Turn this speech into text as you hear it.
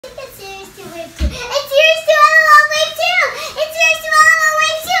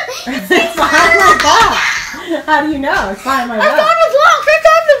It's behind my box. How do you know? It's behind my box. It's on the box. It's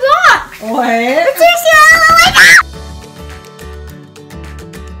on the box. What? It's seriously like that.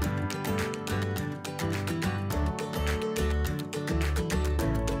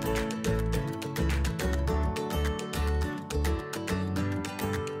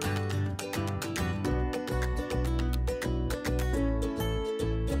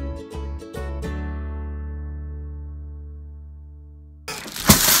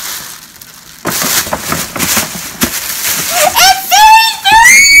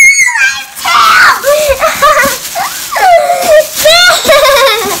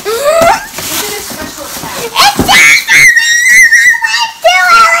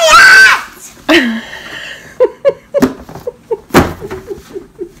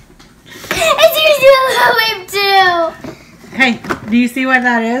 Hey, do you see what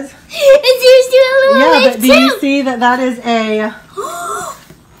that is? It's used to a little Yeah, but do you see that that is a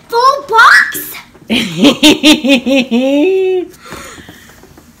full box?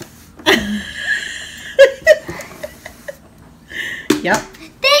 Yep.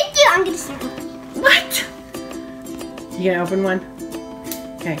 Thank you. I'm gonna start opening. What? You gonna open one?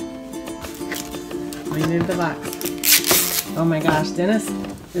 Okay. Let me move the box. Oh my gosh, Dennis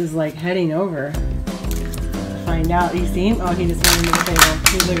is like heading over. Find out. You see him? Oh, he just went into the table.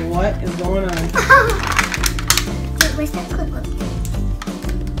 He's like, what is going on? Wait, where's that clip?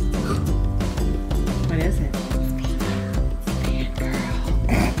 What is it?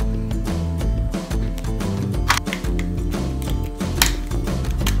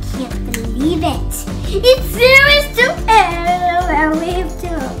 Can't believe it. It's serious to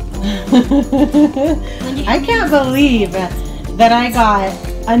I can't believe that I got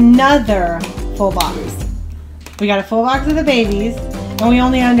another full box. We got a full box of the babies, and we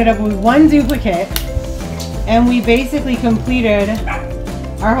only ended up with one duplicate, and we basically completed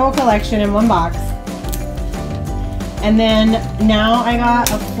our whole collection in one box. And then now I got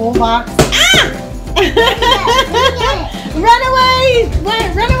a full box. Ah! Run away!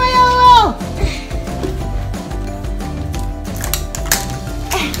 Run away, LOL!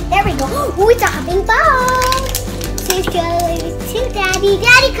 There we go. Ooh, it's a hopping ball. Say to Daddy.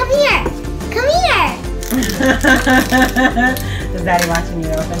 Daddy, come here. Come here. Is Daddy watching you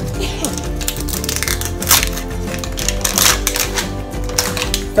open?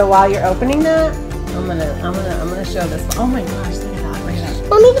 So while you're opening that, I'm gonna show this. Oh my gosh, look at that! Look at that.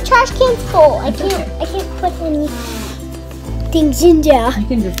 Mommy, the trash can's full. I can't put any things in there. You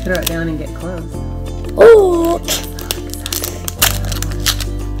can just throw it down and get close. Oh.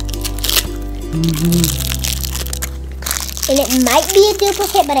 And it might be a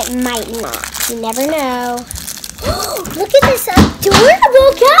duplicate, but it might not. You never know. Look at this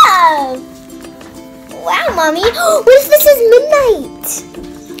adorable cup! Wow, Mommy. What if this is midnight?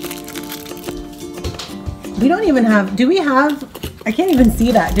 We don't even have, do we have, I can't even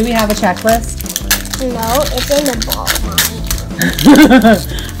see that. Do we have a checklist? No, it's in the ball, Mommy.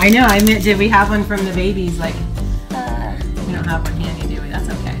 I know, I meant, did we have one from the babies? Like, we don't have one handy, do we? That's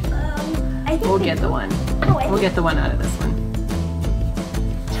okay. I think We'll get the one. We'll get the one out of this one.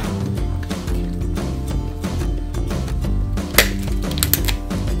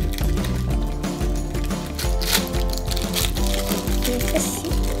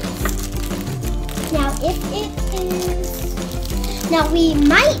 Now, if it is... Now, we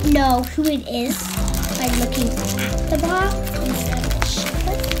might know who it is by looking at the box instead of the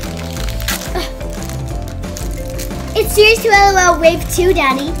checklist. It's Series 2 LOL Wave 2,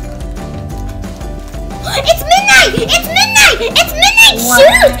 Daddy. It's midnight! It's midnight! It's midnight! What?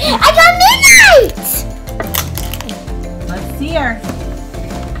 Shoot! I got midnight! Let's see her.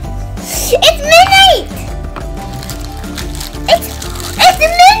 It's midnight! It's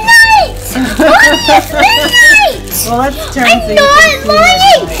midnight! Mommy, it's midnight! Well, let's turn I'm so you not can see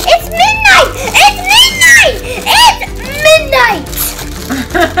lying! It's midnight! It's midnight! It's midnight!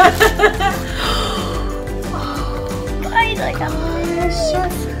 Guys, I got midnight.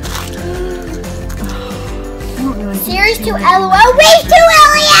 Series 2 LOL. Wait, 2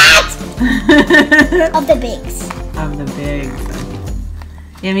 Elliot! Of the bigs. Of the bigs.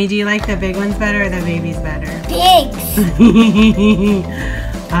 Emmy, do you like the big ones better or the babies better? Bigs.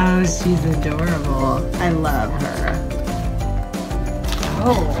 Oh, she's adorable. I love her.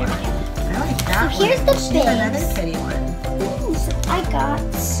 Oh, I like that So here's one. the She has another bigs. kitty one. Ooh, so I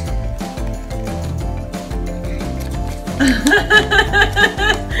got...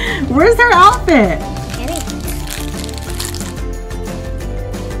 Where's her outfit?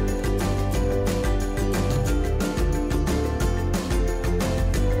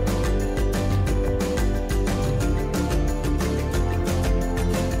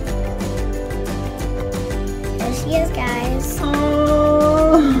 she is, guys.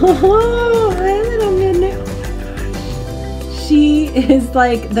 Oh, hi, little Midnight. Oh my gosh. She is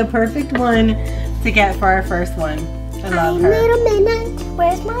like the perfect one to get for our first one. I love her. Little Midnight,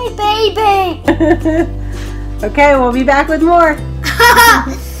 where's my baby? Okay, we'll be back with more.